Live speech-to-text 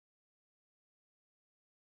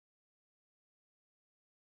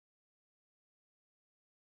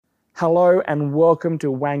Hello and welcome to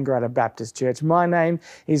Wangaratta Baptist Church. My name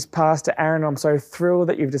is Pastor Aaron. I'm so thrilled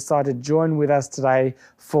that you've decided to join with us today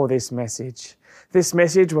for this message. This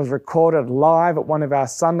message was recorded live at one of our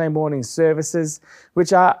Sunday morning services,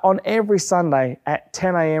 which are on every Sunday at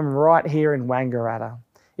 10 a.m. right here in Wangaratta.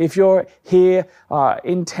 If you're here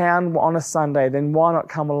in town on a Sunday, then why not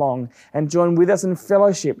come along and join with us in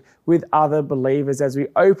fellowship with other believers as we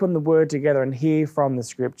open the Word together and hear from the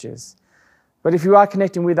Scriptures. But if you are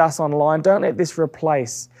connecting with us online, don't let this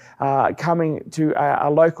replace coming to a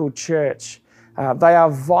local church. They are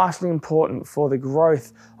vitally important for the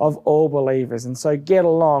growth of all believers. And so get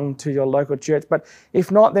along to your local church. But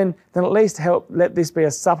if not, then at least let this be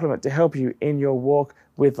a supplement to help you in your walk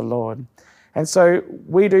with the Lord. And so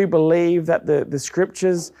we do believe that the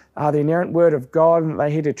Scriptures are the inerrant Word of God, and they're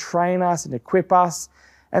here to train us and equip us.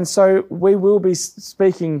 And so we will be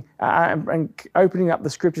speaking and opening up the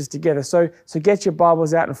Scriptures together. So get your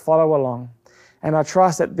Bibles out and follow along. And I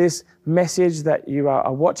trust that this message that you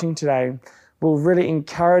are watching today will really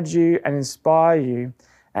encourage you and inspire you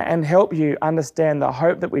and help you understand the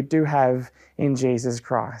hope that we do have in Jesus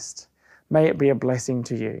Christ. May it be a blessing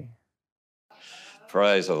to you.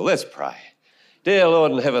 Praise the Lord. Let's pray. Dear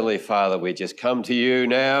Lord and Heavenly Father, we just come to you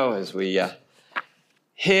now as we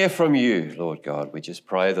hear from you, Lord God. We just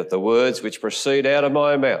pray that the words which proceed out of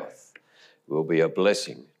my mouth will be a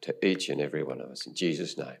blessing to each and every one of us. In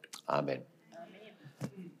Jesus' name, amen.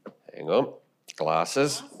 Hang on.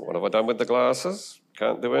 Glasses. What have I done with the glasses?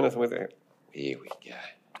 Can't do anything with it. Here we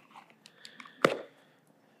go.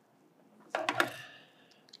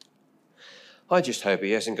 I just hope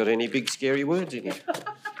he hasn't got any big scary words in here.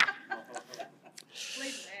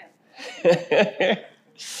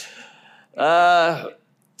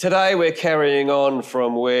 Today we're carrying on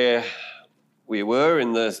from where we were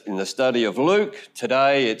in the study of Luke.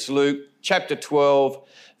 Today it's Luke chapter 12,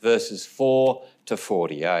 verses 4 to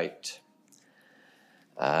 48.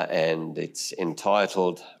 And it's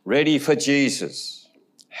entitled, Ready for Jesus,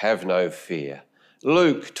 Have No Fear.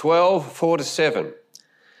 Luke 12, 4 to 7.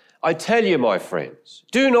 I tell you, my friends,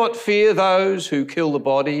 do not fear those who kill the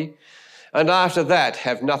body, and after that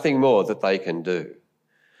have nothing more that they can do.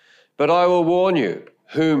 But I will warn you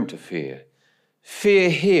whom to fear.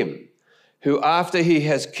 Fear him who, after he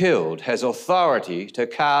has killed, has authority to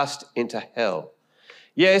cast into hell.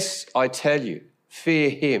 Yes, I tell you,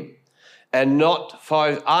 fear him. And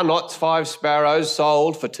are not 5 sparrows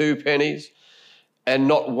sold for 2 pennies? And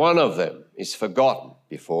not one of them is forgotten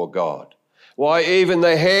before God. Why, even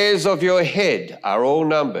the hairs of your head are all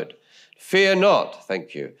numbered. Fear not,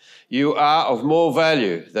 thank you. You are of more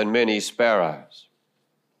value than many sparrows.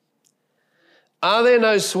 Are there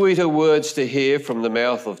no sweeter words to hear from the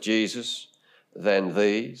mouth of Jesus than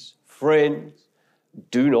these? Friends,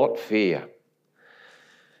 do not fear.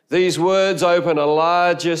 These words open a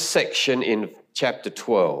larger section in chapter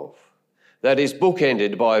 12 that is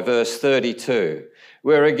bookended by verse 32,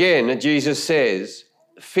 where again Jesus says,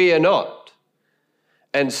 fear not.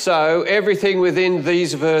 And so everything within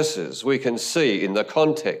these verses we can see in the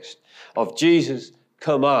context of Jesus'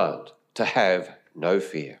 command to have no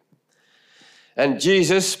fear. And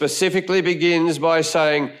Jesus specifically begins by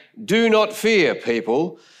saying, do not fear,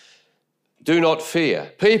 people. Do not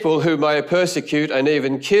fear. People who may persecute and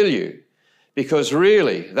even kill you, because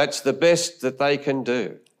really that's the best that they can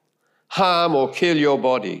do. Harm or kill your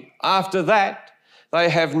body. After that, they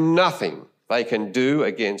have nothing they can do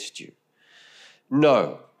against you.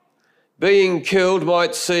 No. Being killed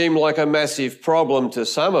might seem like a massive problem to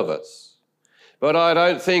some of us, but I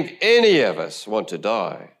don't think any of us want to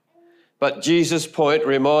die. But Jesus' point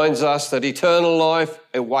reminds us that eternal life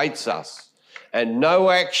awaits us, and no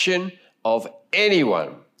action of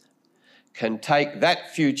anyone can take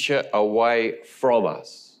that future away from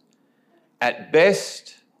us. At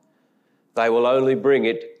best, they will only bring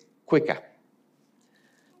it quicker.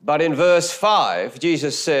 But in verse 5,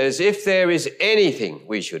 Jesus says, if there is anything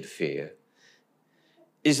we should fear,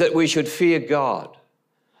 is that we should fear God.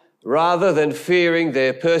 Rather than fearing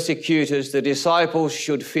their persecutors, the disciples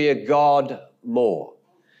should fear God more.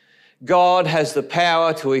 God has the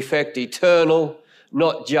power to effect eternal,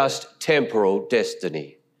 not just temporal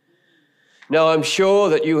destiny. Now, I'm sure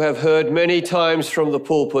that you have heard many times from the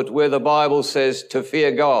pulpit where the Bible says to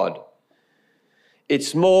fear God.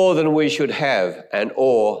 It's more than we should have an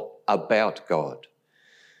awe about God.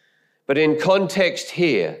 But in context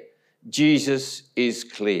here, Jesus is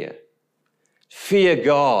clear. Fear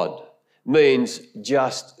God means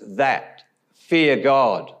just that. Fear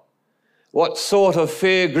God. What sort of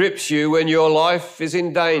fear grips you when your life is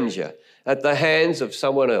in danger at the hands of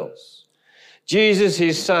someone else? Jesus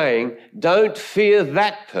is saying, don't fear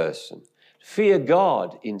that person. Fear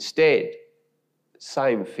God instead.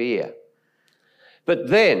 Same fear. But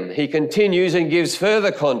then he continues and gives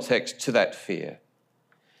further context to that fear.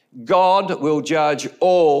 God will judge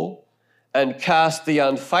all and cast the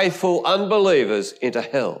unfaithful unbelievers into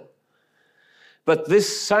hell. But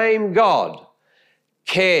this same God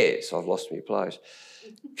cares, I've lost my place,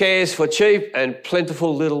 cares for cheap and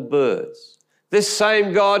plentiful little birds. This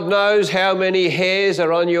same God knows how many hairs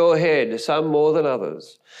are on your head, some more than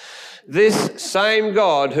others. This same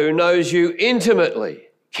God who knows you intimately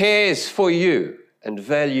cares for you and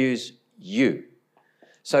values you.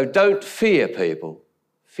 So don't fear people,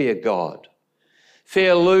 fear God.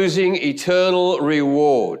 Fear losing eternal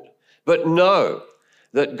reward, but know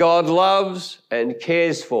that God loves and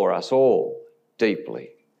cares for us all deeply.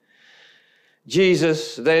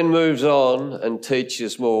 Jesus then moves on and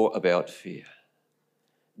teaches more about fear.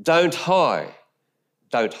 Don't hide.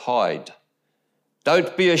 Don't hide.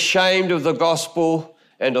 Don't be ashamed of the gospel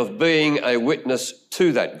and of being a witness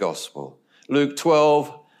to that gospel. Luke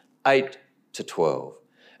 12, 8-12.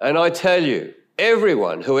 And I tell you,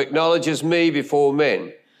 everyone who acknowledges me before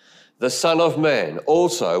men, the Son of Man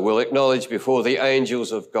also will acknowledge before the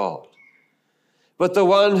angels of God. But the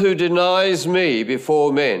one who denies me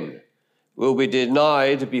before men will be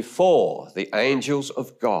denied before the angels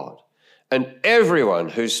of God. And everyone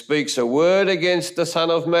who speaks a word against the Son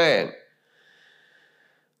of Man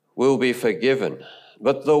will be forgiven.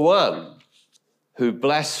 But the one who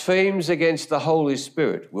blasphemes against the Holy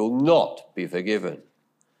Spirit will not be forgiven.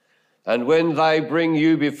 And when they bring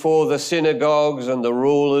you before the synagogues and the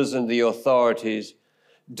rulers and the authorities,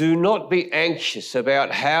 do not be anxious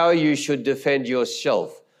about how you should defend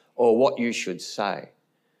yourself or what you should say.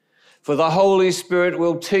 For the Holy Spirit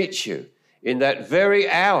will teach you in that very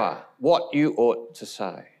hour what you ought to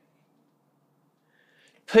say.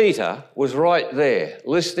 Peter was right there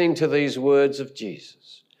listening to these words of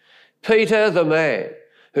Jesus. Peter, the man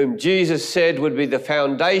whom Jesus said would be the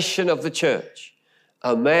foundation of the church,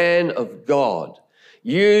 a man of God,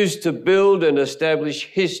 used to build and establish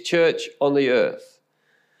his church on the earth.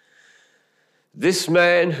 This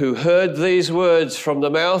man who heard these words from the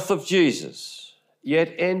mouth of Jesus,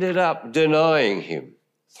 yet ended up denying him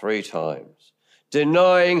 3 times,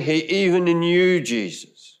 denying he even knew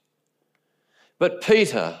Jesus. But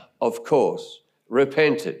Peter, of course,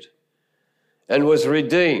 repented and was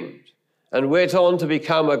redeemed and went on to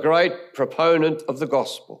become a great proponent of the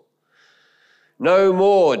gospel. No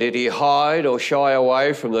more did he hide or shy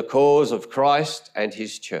away from the cause of Christ and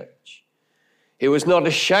his church. He was not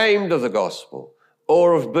ashamed of the gospel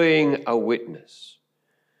or of being a witness.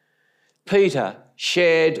 Peter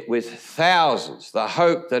shared with thousands the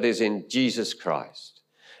hope that is in Jesus Christ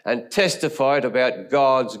and testified about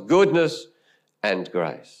God's goodness and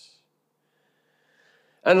grace.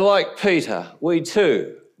 And like Peter, we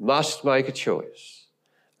too must make a choice.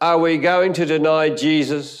 Are we going to deny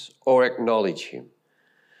Jesus or acknowledge him?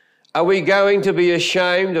 Are we going to be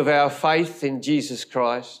ashamed of our faith in Jesus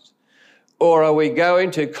Christ, or are we going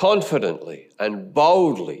to confidently and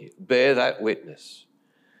boldly bear that witness?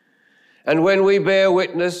 And when we bear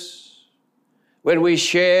witness, when we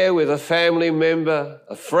share with a family member,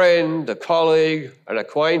 a friend, a colleague, an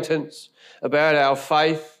acquaintance about our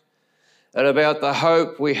faith and about the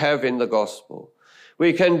hope we have in the gospel,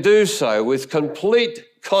 we can do so with complete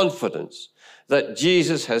confidence that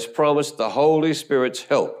Jesus has promised the Holy Spirit's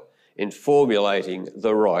help in formulating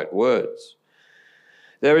the right words.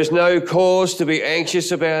 There is no cause to be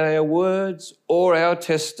anxious about our words or our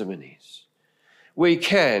testimonies. We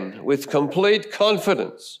can, with complete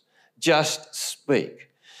confidence, just speak,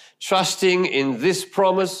 trusting in this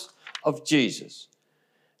promise of Jesus,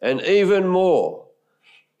 and even more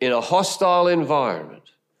in a hostile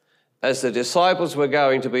environment, as the disciples were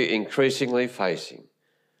going to be increasingly facing.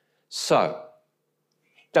 So,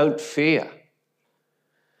 don't fear.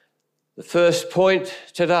 The first point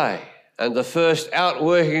today, and the first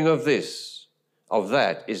outworking of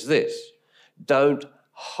that is this: don't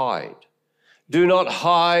hide. Do not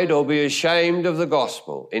hide or be ashamed of the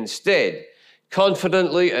gospel. Instead,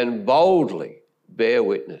 confidently and boldly bear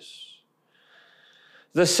witness.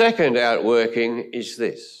 The second outworking is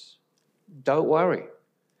this: don't worry.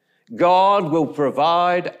 God will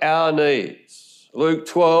provide our needs. Luke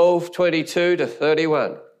 12,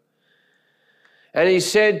 22-31. And he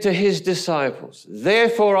said to his disciples,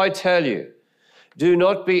 "Therefore I tell you, do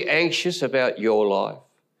not be anxious about your life,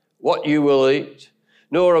 what you will eat,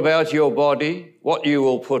 nor about your body, what you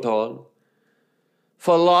will put on.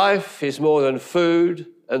 For life is more than food,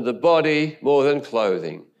 and the body more than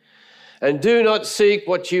clothing. And do not seek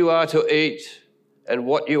what you are to eat and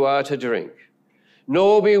what you are to drink,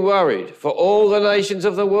 nor be worried, for all the nations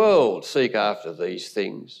of the world seek after these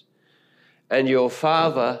things, and your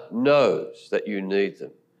Father knows that you need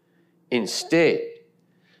them. Instead,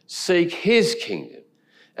 seek his kingdom,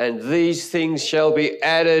 and these things shall be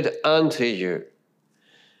added unto you.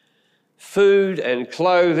 Food and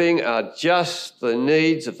clothing are just the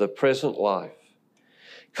needs of the present life.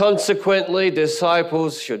 Consequently,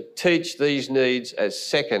 disciples should teach these needs as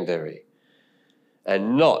secondary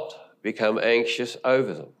and not become anxious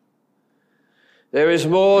over them. There is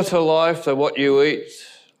more to life than what you eat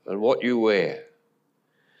and what you wear.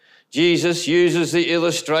 Jesus uses the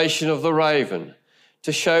illustration of the raven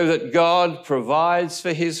to show that God provides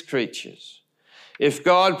for his creatures. If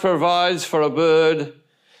God provides for a bird,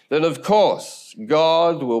 then of course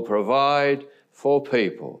God will provide for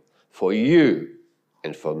people, for you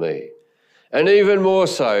and for me, and even more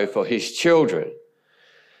so for his children,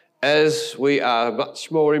 as we are much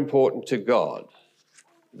more important to God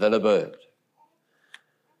than a bird.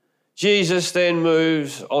 Jesus then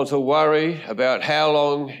moves on to worry about how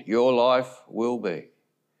long your life will be.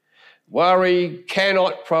 Worry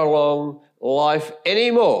cannot prolong life any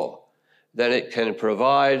more than it can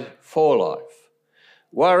provide for life.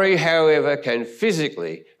 Worry, however, can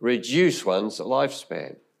physically reduce one's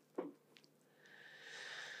lifespan.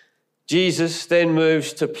 Jesus then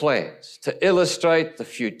moves to plants to illustrate the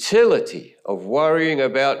futility of worrying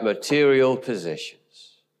about material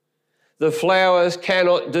possessions. The flowers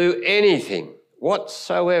cannot do anything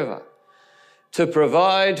whatsoever to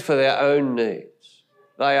provide for their own needs.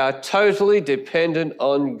 They are totally dependent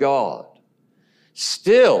on God.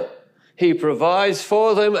 Still, he provides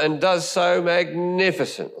for them and does so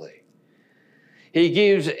magnificently. He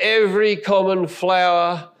gives every common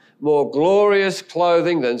flower more glorious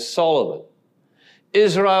clothing than Solomon,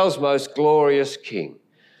 Israel's most glorious king,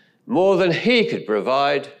 more than he could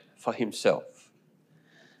provide for himself.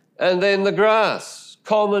 And then the grass,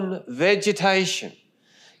 common vegetation,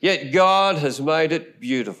 yet God has made it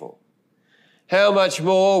beautiful. How much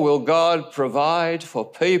more will God provide for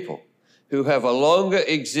people who have a longer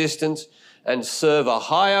existence and serve a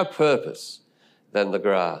higher purpose than the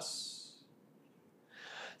grass?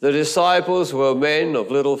 The disciples were men of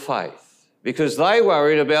little faith because they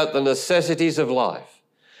worried about the necessities of life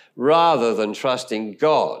rather than trusting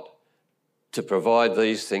God to provide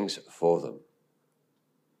these things for them.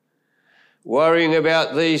 Worrying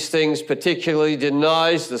about these things particularly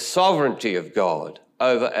denies the sovereignty of God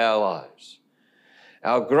over our lives.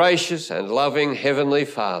 Our gracious and loving Heavenly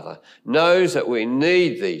Father knows that we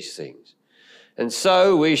need these things, and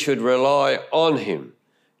so we should rely on him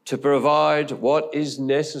to provide what is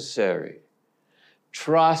necessary.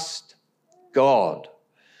 Trust God.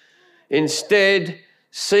 Instead,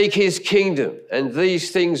 seek his kingdom, and these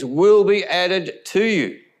things will be added to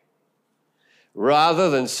you. Rather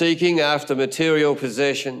than seeking after material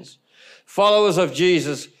possessions, followers of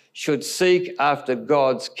Jesus should seek after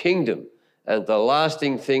God's kingdom and the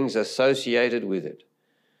lasting things associated with it.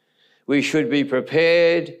 We should be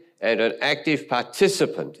prepared and an active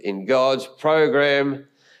participant in God's program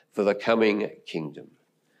for the coming kingdom.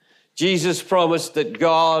 Jesus promised that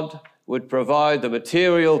God would provide the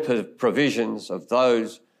material provisions of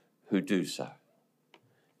those who do so.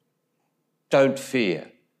 Don't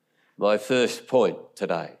fear, my first point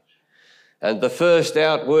today. And the first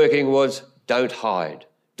outworking was don't hide.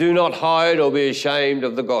 Do not hide or be ashamed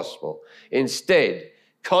of the gospel. Instead,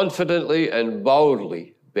 confidently and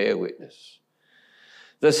boldly bear witness.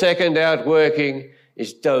 The second outworking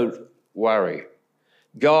is don't worry.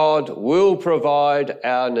 God will provide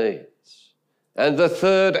our needs. And the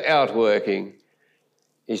third outworking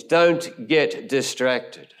is don't get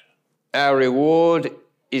distracted. Our reward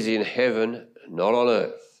is in heaven, not on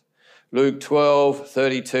earth. Luke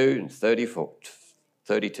 12:32 and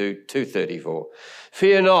 32-34.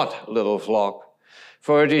 Fear not, little flock,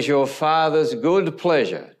 for it is your Father's good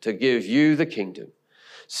pleasure to give you the kingdom.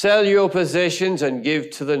 Sell your possessions and give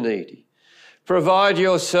to the needy. Provide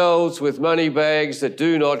yourselves with money bags that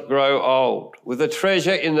do not grow old, with a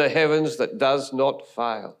treasure in the heavens that does not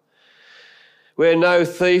fail, where no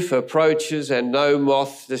thief approaches and no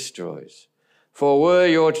moth destroys. For where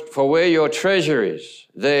your treasure is,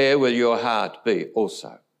 there will your heart be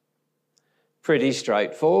also. Pretty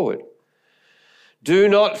straightforward. Do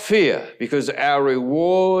not fear, because our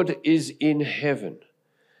reward is in heaven,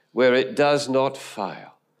 where it does not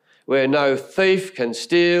fail, where no thief can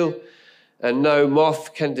steal and no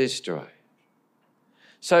moth can destroy.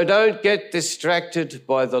 So don't get distracted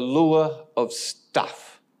by the lure of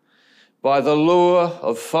stuff, by the lure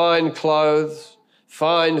of fine clothes,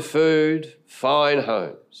 fine food, fine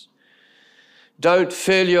homes. Don't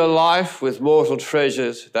fill your life with mortal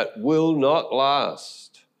treasures that will not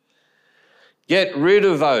last. Get rid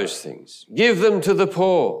of those things. Give them to the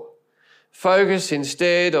poor. Focus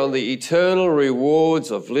instead on the eternal rewards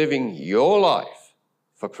of living your life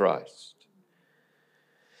for Christ.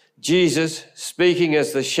 Jesus, speaking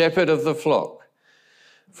as the shepherd of the flock,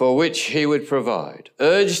 for which he would provide,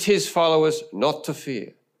 urged his followers not to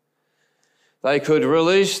fear. They could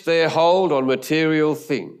release their hold on material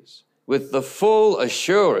things with the full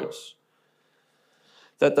assurance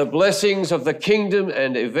that the blessings of the kingdom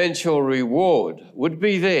and eventual reward would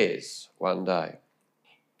be theirs one day.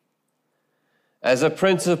 As a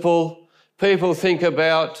principle, people think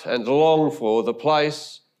about and long for the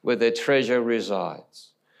place where their treasure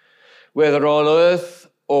resides, whether on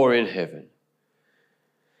earth or in heaven.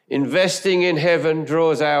 Investing in heaven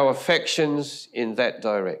draws our affections in that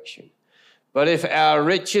direction. But if our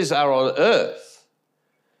riches are on earth,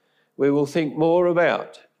 we will think more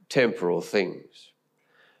about temporal things.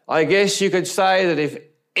 I guess you could say that if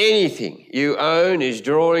anything you own is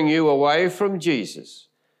drawing you away from Jesus,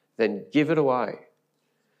 then give it away.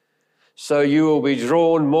 So you will be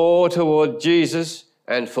drawn more toward Jesus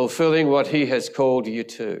and fulfilling what he has called you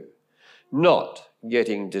to, not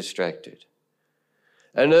getting distracted.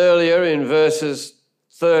 And earlier in verses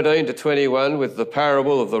 13 to 21 with the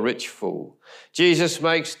parable of the rich fool, Jesus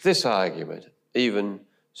makes this argument even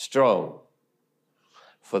strong.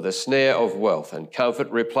 For the snare of wealth and comfort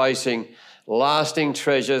replacing lasting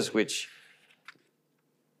treasures which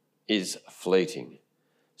is fleeting.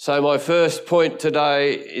 So my first point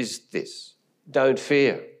today is this: don't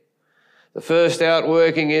fear. The first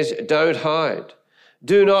outworking is don't hide.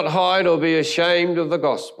 Do not hide or be ashamed of the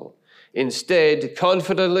gospel. Instead,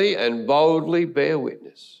 confidently and boldly bear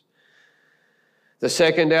witness. The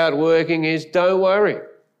second outworking is don't worry.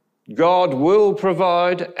 God will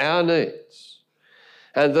provide our needs.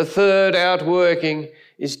 And the third outworking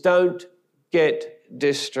is don't get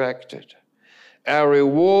distracted. Our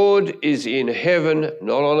reward is in heaven,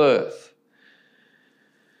 not on earth.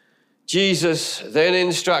 Jesus then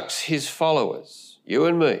instructs his followers, you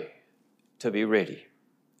and me, to be ready.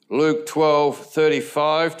 Luke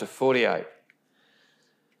 12:35 to 48.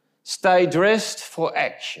 Stay dressed for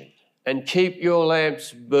action and keep your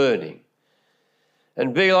lamps burning,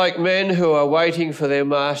 and be like men who are waiting for their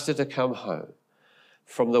master to come home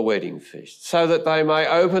from the wedding feast, so that they may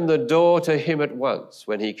open the door to him at once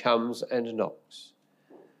when he comes and knocks.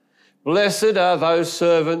 Blessed are those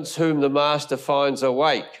servants whom the master finds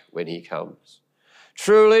awake when he comes.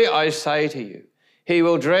 Truly, I say to you, he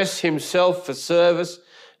will dress himself for service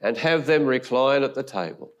and have them recline at the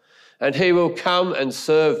table, and he will come and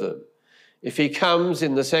serve them. If he comes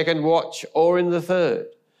in the second watch or in the third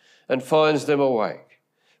and finds them awake,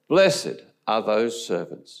 blessed are those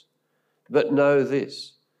servants. But know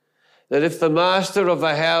this, that if the master of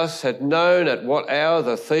the house had known at what hour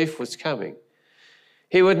the thief was coming,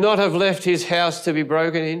 he would not have left his house to be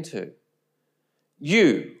broken into.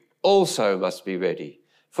 You also must be ready,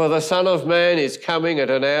 for the Son of Man is coming at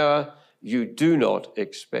an hour you do not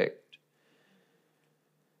expect.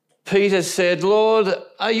 Peter said, Lord,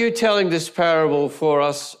 are you telling this parable for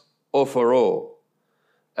us or for all?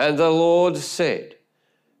 And the Lord said,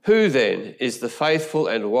 who then is the faithful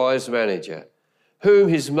and wise manager, whom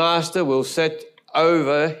his master will set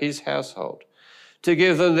over his household, to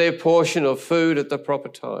give them their portion of food at the proper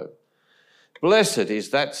time? Blessed is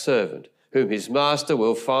that servant whom his master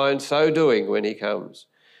will find so doing when he comes.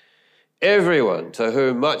 Everyone to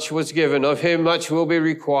whom much was given, of him much will be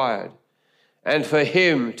required. And for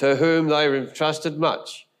him to whom they entrusted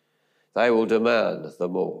much, they will demand the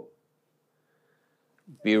more.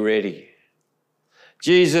 Be ready.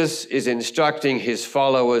 Jesus is instructing his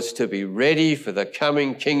followers to be ready for the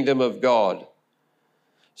coming kingdom of God.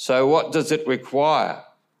 So what does it require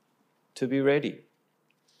to be ready?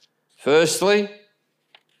 Firstly,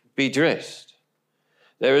 be dressed.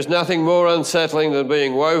 There is nothing more unsettling than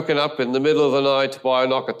being woken up in the middle of the night by a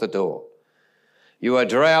knock at the door. You are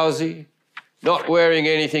drowsy, not wearing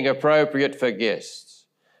anything appropriate for guests,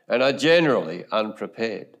 and are generally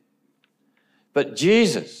unprepared. But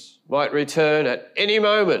Jesus might return at any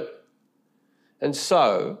moment, and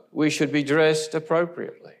so we should be dressed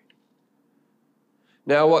appropriately.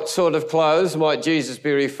 Now, what sort of clothes might Jesus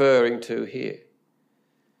be referring to here?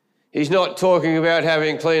 He's not talking about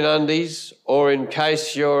having clean undies or in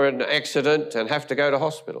case you're in an accident and have to go to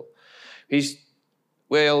hospital.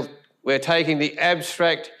 We're taking the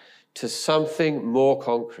abstract to something more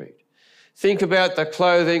concrete. Think about the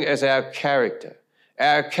clothing as our character.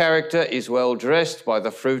 Our character is well dressed by the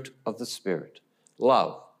fruit of the Spirit: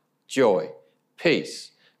 love, joy,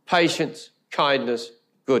 peace, patience, kindness,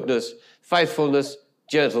 goodness, faithfulness,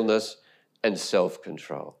 gentleness, and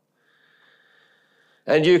self-control.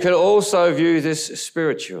 And you can also view this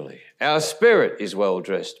spiritually. Our spirit is well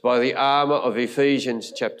dressed by the armour of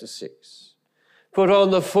Ephesians chapter 6. Put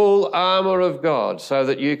on the full armour of God so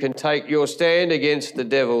that you can take your stand against the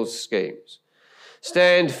devil's schemes.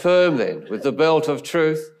 Stand firm then with the belt of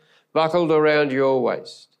truth buckled around your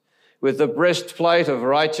waist, with the breastplate of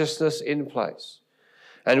righteousness in place,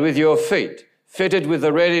 and with your feet fitted with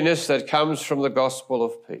the readiness that comes from the gospel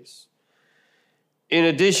of peace. In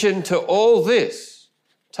addition to all this,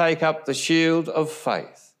 take up the shield of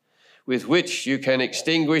faith, with which you can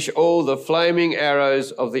extinguish all the flaming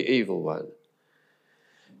arrows of the evil one.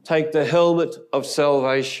 Take the helmet of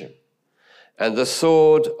salvation and the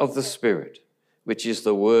sword of the Spirit, which is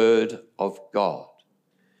the word of God.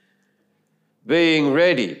 Being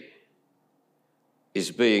ready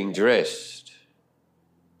is being dressed,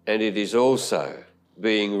 and it is also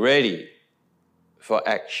being ready for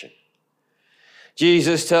action.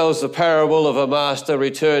 Jesus tells the parable of a master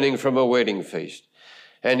returning from a wedding feast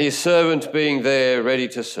and his servant being there ready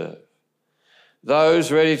to serve.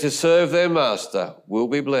 Those ready to serve their master will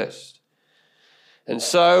be blessed. And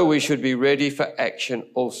so we should be ready for action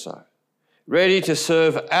also, ready to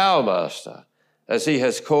serve our master as he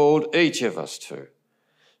has called each of us to.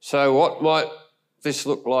 So what might this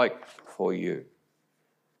look like for you?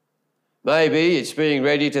 Maybe it's being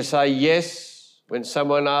ready to say yes when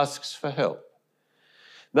someone asks for help.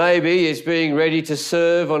 Maybe it's being ready to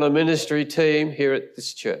serve on a ministry team here at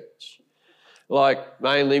this church, like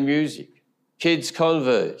mainly music, Kids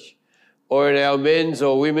Converge, or in our men's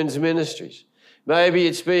or women's ministries. Maybe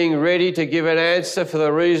it's being ready to give an answer for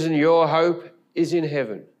the reason your hope is in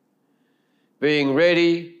heaven. Being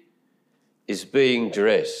ready is being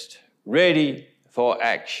dressed, ready for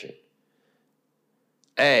action.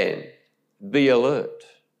 And be alert.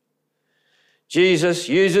 Jesus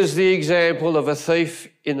uses the example of a thief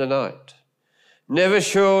in the night, never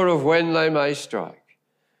sure of when they may strike.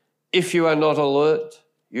 If you are not alert,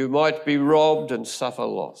 you might be robbed and suffer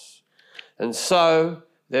loss. And so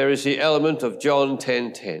there is the element of John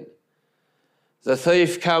 10:10. The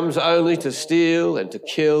thief comes only to steal and to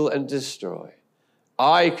kill and destroy.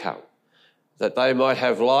 I come that they might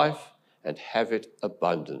have life and have it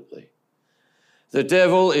abundantly. The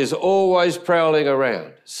devil is always prowling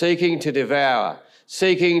around, seeking to devour,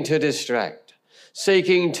 seeking to distract,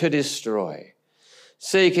 seeking to destroy,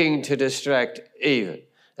 seeking to distract even.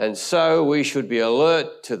 And so we should be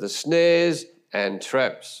alert to the snares and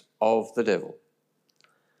traps of the devil.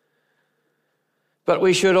 But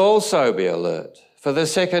we should also be alert for the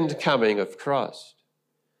second coming of Christ.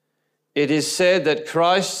 It is said that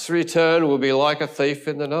Christ's return will be like a thief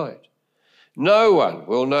in the night. No one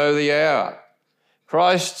will know the hour.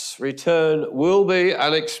 Christ's return will be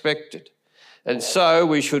unexpected, and so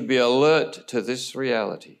we should be alert to this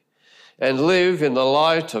reality and live in the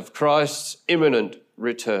light of Christ's imminent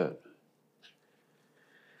return.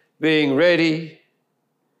 Being ready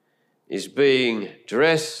is being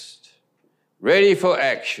dressed, ready for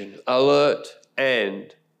action, alert,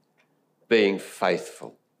 and being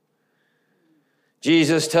faithful.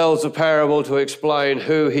 Jesus tells a parable to explain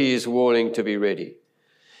who he is warning to be ready.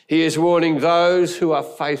 He is warning those who are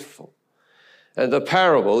faithful, and the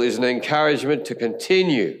parable is an encouragement to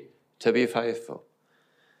continue to be faithful.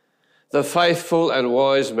 The faithful and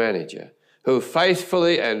wise manager who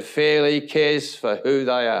faithfully and fairly cares for who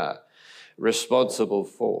they are responsible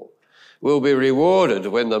for will be rewarded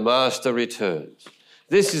when the master returns.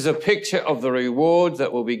 This is a picture of the reward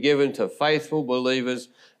that will be given to faithful believers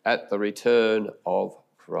at the return of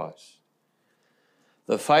Christ.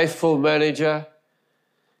 The faithful manager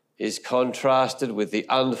is contrasted with the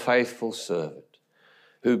unfaithful servant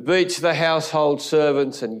who beats the household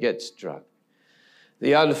servants and gets drunk.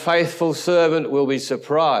 The unfaithful servant will be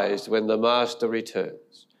surprised when the master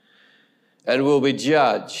returns and will be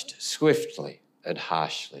judged swiftly and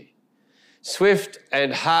harshly. Swift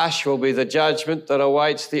and harsh will be the judgment that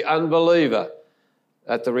awaits the unbeliever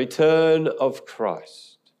at the return of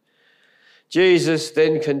Christ. Jesus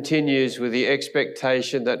then continues with the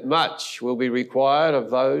expectation that much will be required of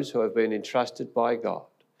those who have been entrusted by God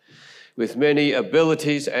with many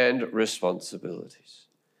abilities and responsibilities.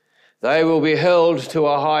 They will be held to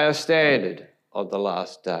a higher standard on the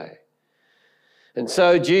last day. And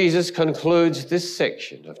so Jesus concludes this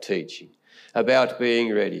section of teaching about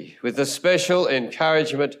being ready with a special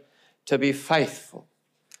encouragement to be faithful,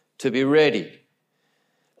 to be ready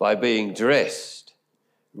by being dressed,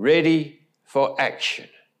 ready for action,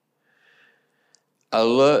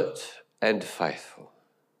 alert and faithful.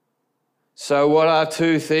 So what are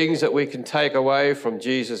two things that we can take away from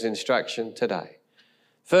Jesus' instruction today?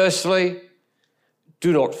 Firstly,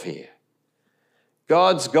 do not fear.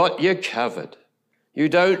 God's got you covered. You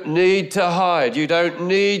don't need to hide. You don't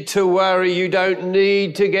need to worry. You don't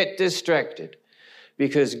need to get distracted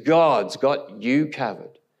because God's got you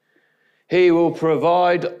covered. He will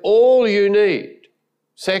provide all you need.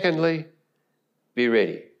 Secondly, be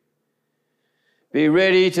ready. Be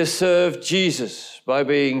ready to serve Jesus by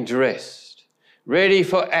being dressed, ready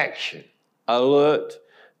for action, alert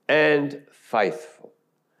and faithful.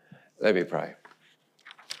 Let me pray.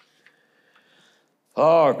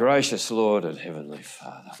 Oh, gracious Lord and Heavenly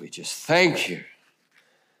Father, we just thank you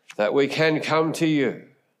that we can come to you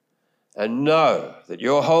and know that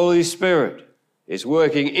your Holy Spirit is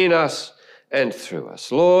working in us and through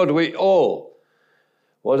us. Lord, we all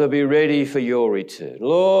want to be ready for your return.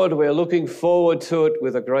 Lord, we're looking forward to it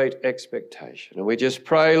with a great expectation. And we just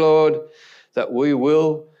pray, Lord, that we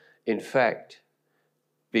will, in fact,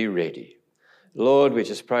 be ready. Lord, we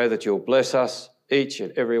just pray that you'll bless us, each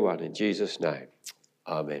and every one, in Jesus' name.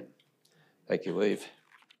 Amen. Thank you, Eve.